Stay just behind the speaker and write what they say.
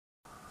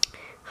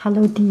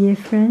Hello dear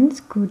friends,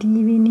 good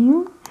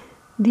evening.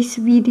 This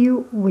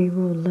video we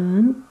will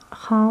learn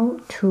how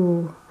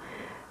to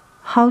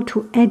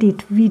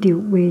edit video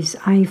with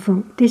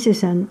iPhone. This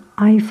is an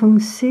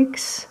iPhone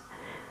 6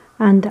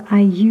 and I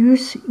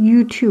use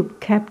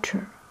YouTube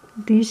Capture.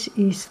 This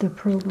is the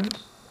program.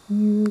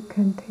 You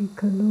can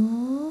take a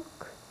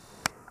look.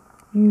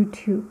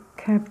 YouTube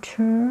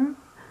Capture.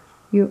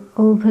 You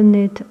open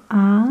it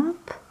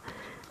up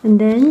and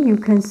then you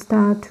can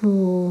start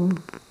to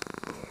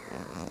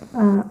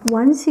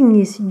one thing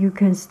is you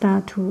can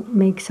start to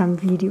make some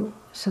video.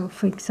 So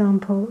for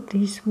example,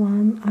 this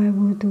one I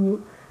will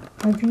do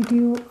a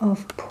video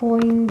of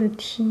pouring the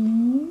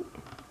tea.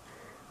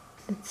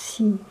 Let's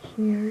see,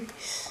 here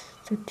is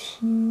the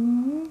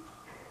tea.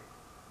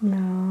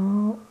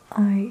 Now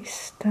I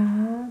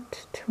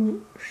start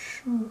to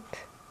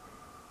shoot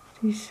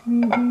this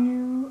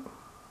video.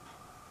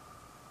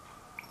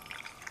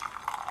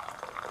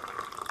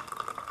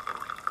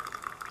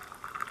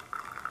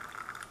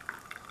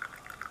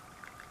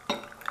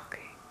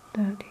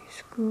 That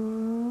is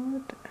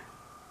good.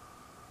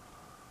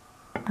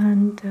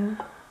 And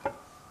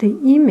the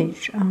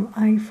image on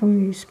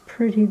iPhone is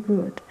pretty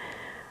good.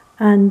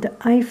 And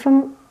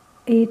iPhone,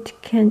 it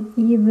can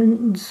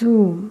even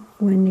zoom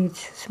when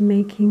it's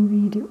making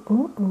video.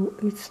 Oh,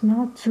 it's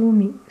not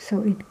zooming,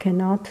 so it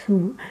cannot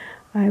zoom.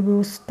 I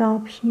will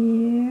stop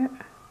here.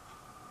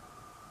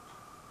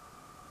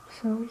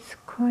 So it's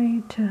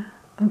quite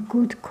a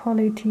good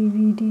quality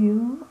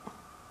video.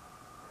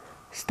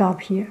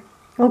 Stop here.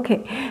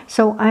 Okay,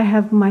 so I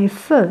have my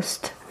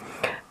first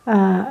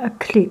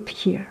clip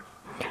here.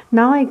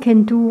 Now I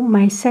can do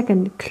my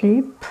second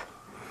clip,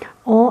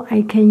 or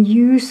I can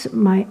use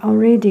my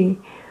already.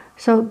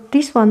 So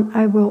this one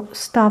I will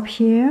stop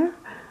here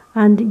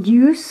and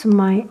use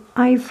my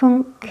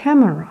iPhone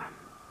camera.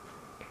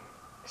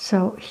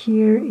 So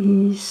here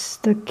is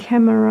the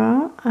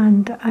camera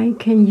and I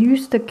can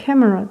use the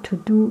camera to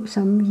do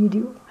some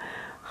video.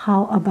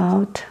 How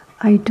about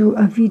I do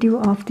a video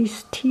of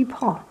this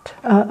teapot,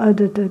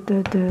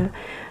 the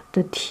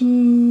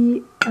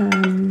tea,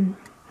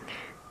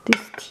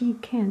 this tea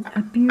can,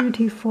 a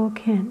beautiful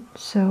can.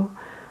 So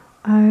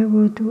I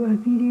will do a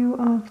video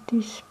of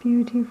this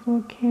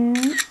beautiful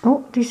can.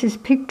 Oh, this is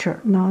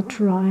picture, not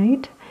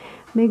right.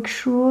 Make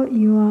sure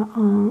you are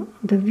on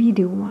the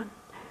video one.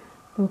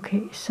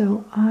 Okay,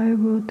 so I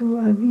will do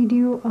a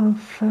video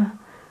of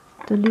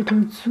the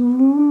little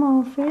zoom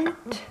of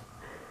it.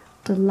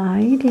 The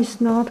light is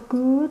not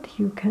good.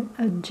 You can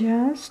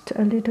adjust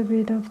a little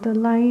bit of the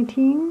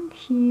lighting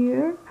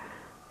here.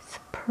 It's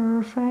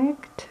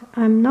perfect.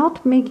 I'm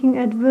not making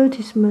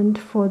advertisement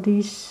for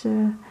this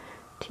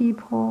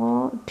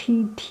teapot,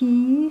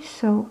 tea,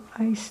 so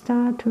I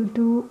start to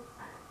do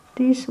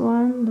this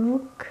one.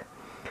 Look.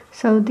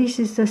 So this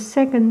is the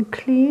second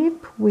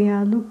clip. We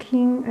are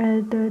looking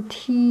at the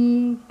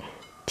tea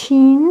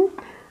tin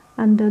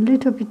and a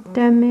little bit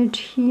damage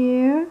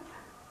here.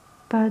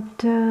 But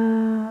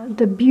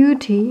the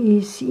beauty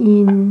is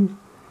in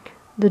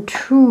the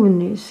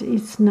trueness.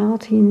 It's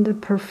not in the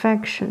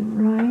perfection,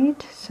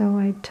 right? So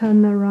I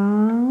turn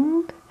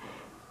around.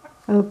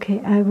 Okay,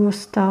 I will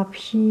stop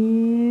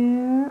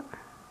here.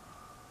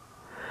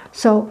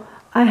 So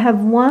I have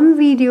one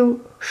video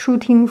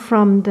shooting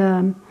from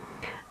the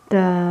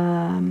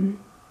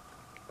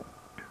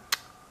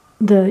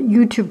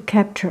YouTube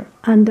Capture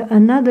and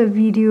another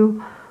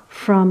video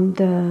from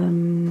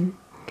the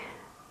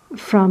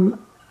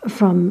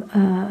from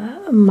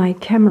my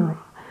camera.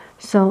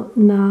 So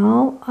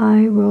now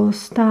I will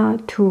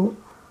start to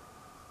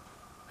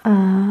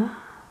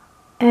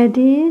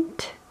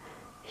edit.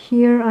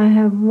 Here I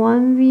have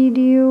one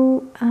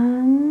video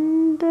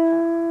and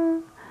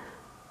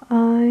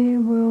I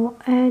will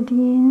add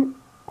in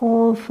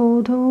all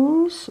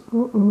photos.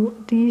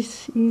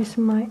 This is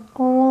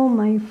all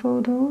my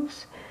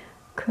photos,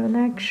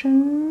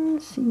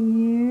 collections,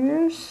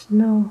 years.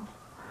 No,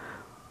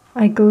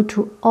 I go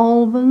to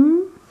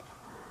album.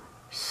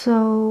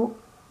 So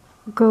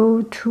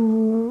go to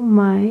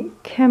my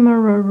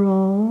camera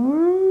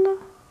roll.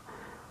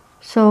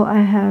 So I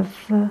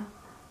have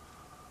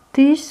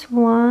this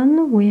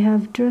one we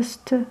have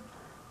just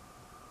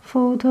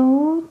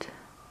photoed,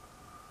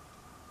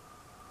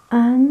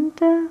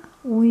 and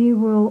we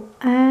will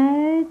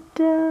add,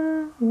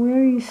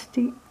 where is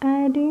the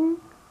adding?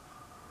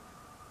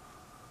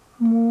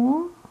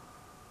 More?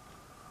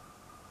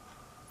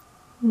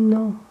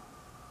 No,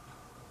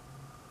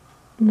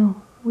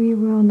 we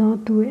will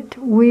not do it.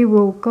 We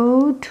will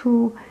go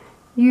to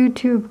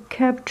YouTube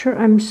Capture.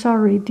 I'm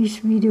sorry, this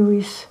video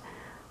is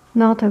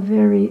not a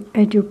very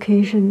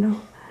educational.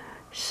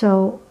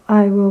 So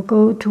I will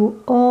go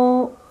to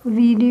all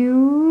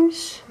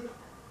videos.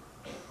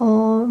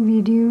 All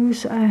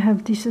videos. I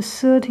have this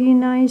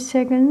 39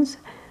 seconds.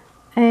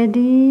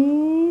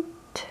 Edit.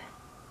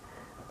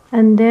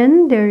 And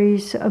then there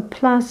is a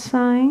plus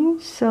sign.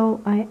 So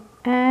I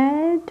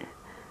add.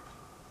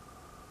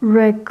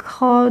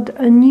 Record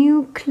a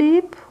new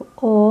clip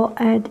or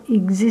add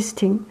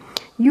existing.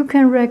 You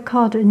can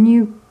record a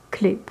new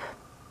clip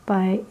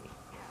by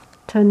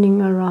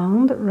turning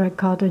around,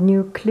 record a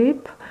new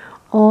clip,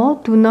 or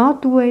do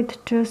not do it,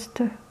 just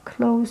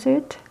close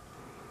it,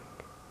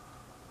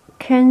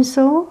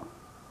 cancel,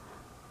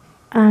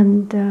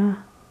 and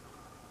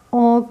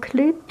all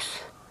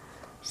clips.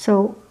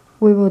 So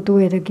we will do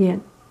it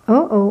again.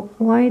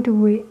 Why do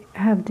we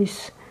have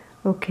this?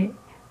 Okay,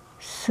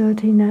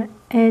 39,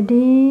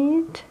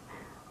 edit,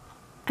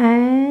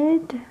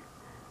 add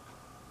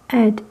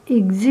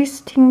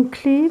existing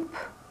clip,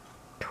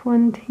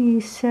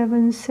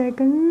 27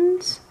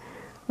 seconds.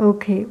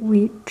 Okay,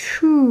 we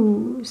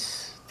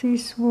choose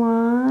this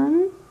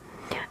one.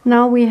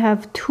 Now we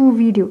have two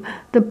videos.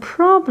 The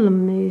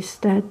problem is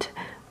that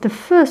the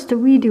first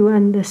video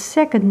and the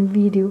second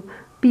video,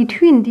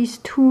 between these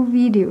two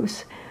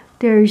videos,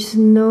 there is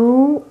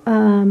no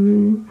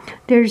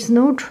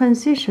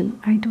transition.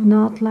 I do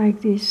not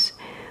like this.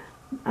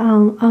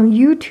 On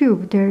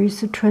YouTube there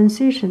is a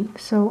transition,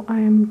 so I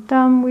am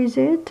done with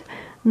it.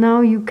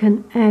 Now you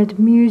can add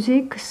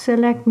music,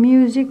 select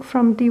music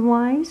from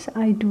device.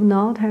 I do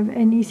not have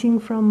anything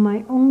from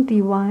my own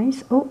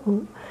device.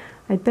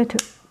 I better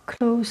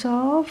close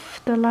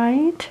off the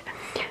light.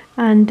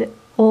 And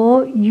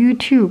or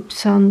YouTube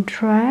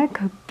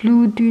soundtrack,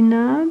 Blue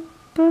Dynab,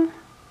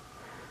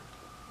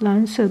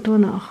 蓝色多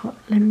瑙河.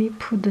 Let me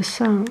put the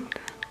sound.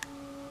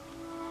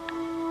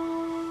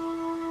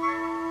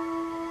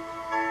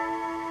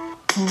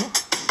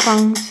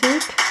 Bounce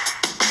it.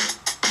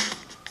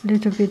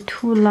 Little bit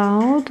too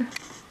loud.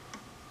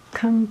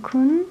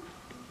 Cancun.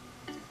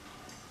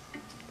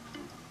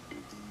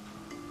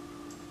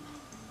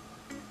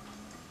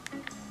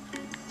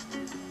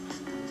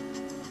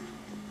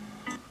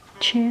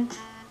 Chen.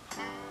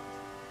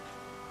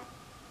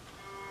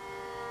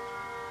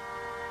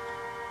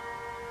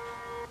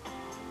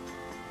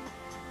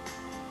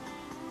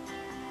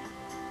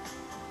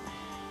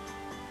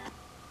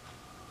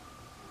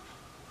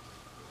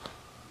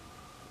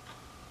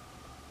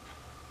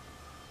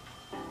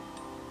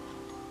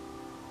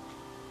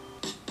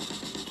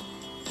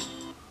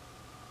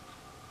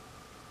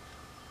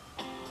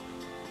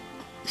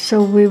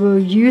 So we will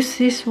use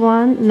this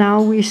one.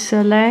 Now we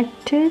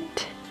select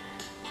it,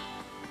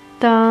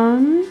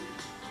 done,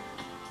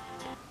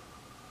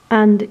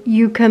 and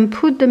you can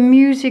put the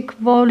music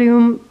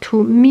volume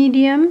to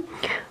medium.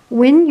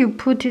 When you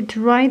put it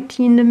right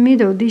in the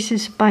middle, this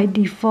is by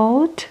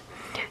default,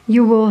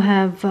 you will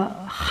have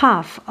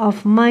half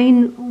of my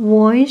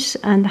voice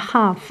and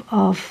half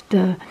of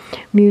the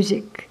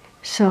music.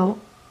 So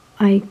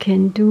I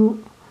can do,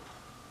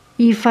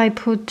 if I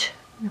put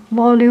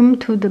volume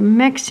to the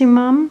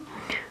maximum,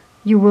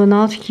 you will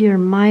not hear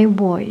my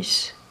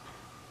voice.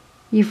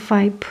 If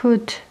I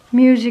put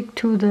music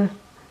to the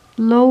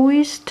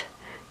lowest,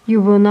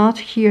 you will not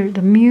hear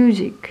the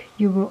music.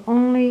 You will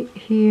only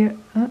hear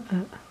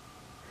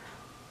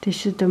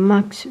this is the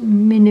max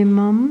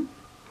minimum.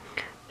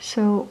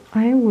 So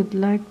I would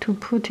like to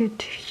put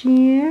it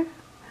here.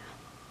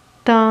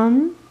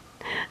 Done.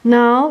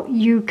 Now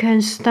you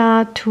can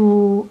start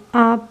to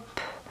up.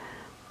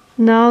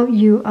 Now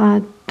you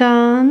are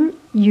done.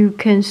 You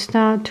can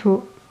start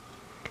to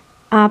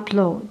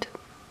upload.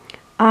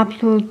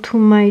 Upload to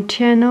my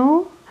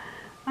channel,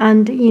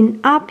 and in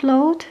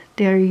upload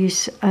there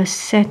is a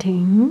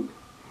setting.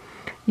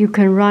 You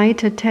can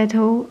write a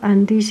title,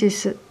 and this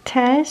is a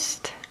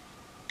test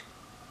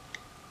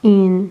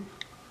in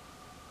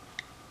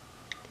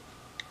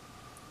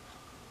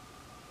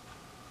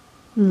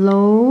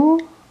low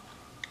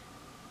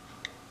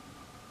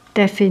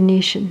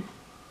definition,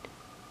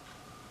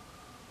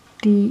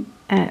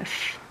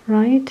 DF,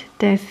 right?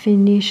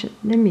 Definition.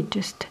 Let me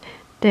just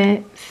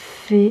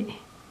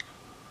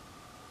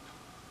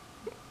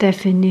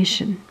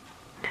definition.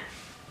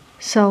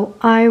 So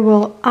I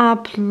will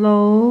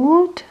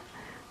upload,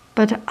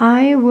 but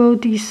I will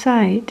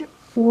decide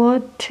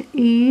what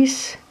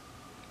is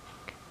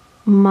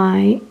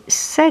my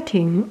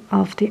setting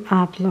of the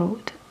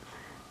upload.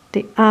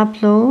 The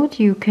upload,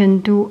 you can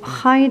do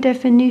high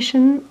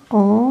definition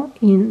or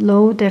in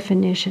low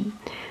definition.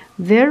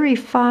 Very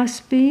fast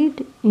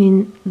speed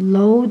in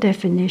low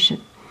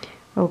definition.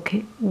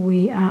 Okay,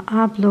 we are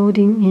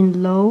uploading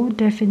in low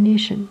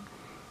definition.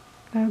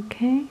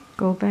 Okay,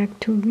 go back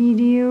to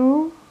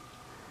video.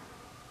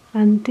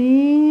 And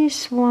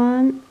this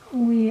one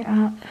we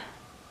are,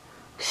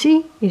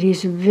 see, it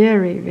is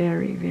very,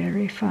 very,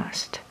 very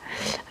fast.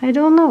 I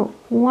don't know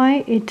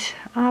why it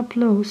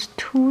uploads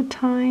 2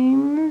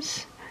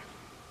 times.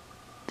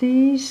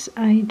 This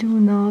I do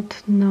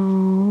not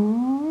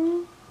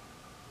know.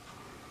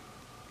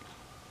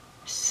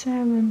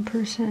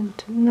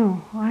 7%.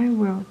 No, I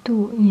will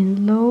do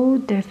in low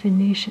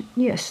definition.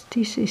 Yes,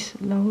 this is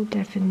low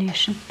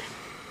definition.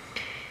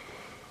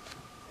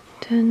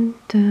 Dun,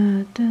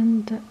 dun,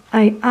 dun, dun.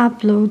 I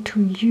upload to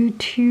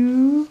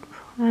YouTube,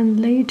 and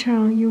later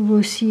on you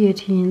will see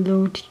it in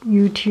low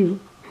YouTube.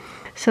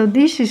 So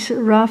this is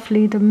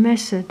roughly the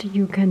method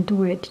you can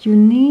do it. You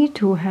need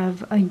to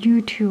have a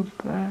YouTube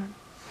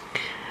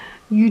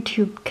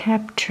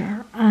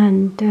capture,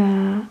 and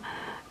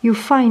you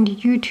find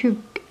YouTube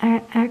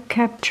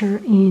capture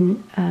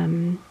in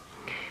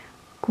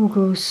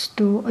Google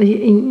Store,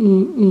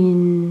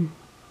 in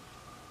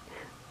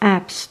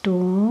App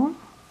Store.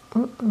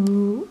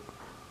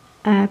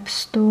 App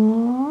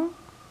Store.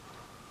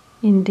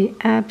 In the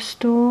App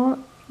Store,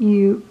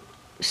 you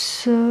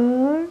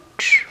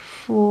search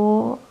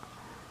for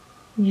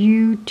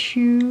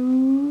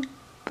YouTube.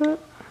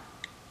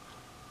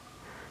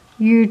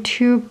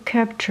 YouTube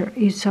Capture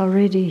is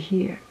already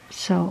here.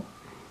 So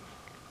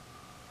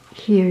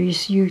here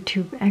is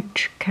YouTube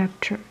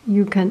Capture.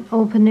 You can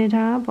open it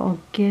up or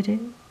get it,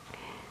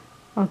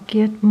 or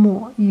get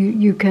more.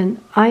 You can.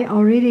 I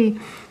already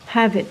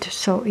have it,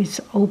 so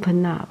it's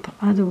open up.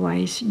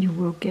 Otherwise, you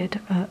will get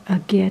a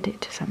get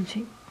it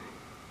something.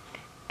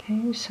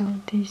 Okay, so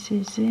this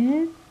is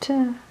it.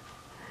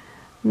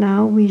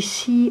 Now we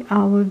see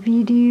our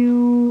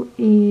video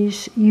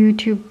is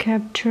YouTube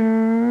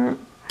Capture.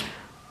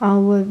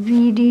 Our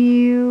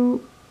video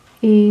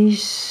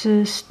is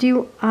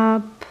still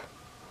up,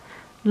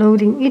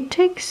 loading. It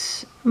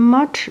takes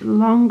much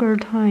longer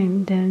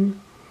time than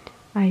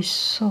I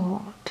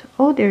thought.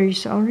 Oh, there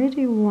is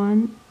already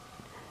one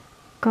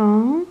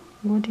gone.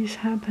 What is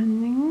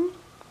happening?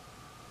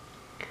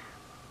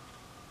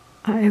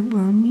 I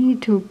will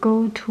need to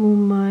go to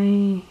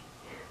my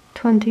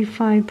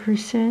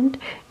 25%.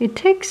 It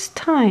takes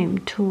time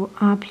to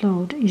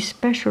upload,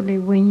 especially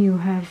when you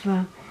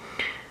have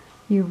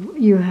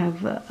you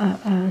have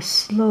a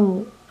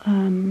slow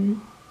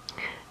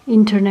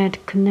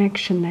internet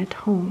connection at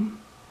home.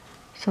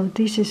 So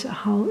this is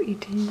how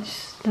it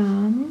is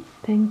done.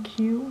 Thank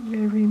you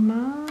very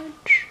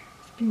much.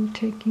 It's been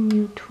taking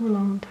you too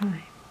long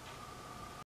time.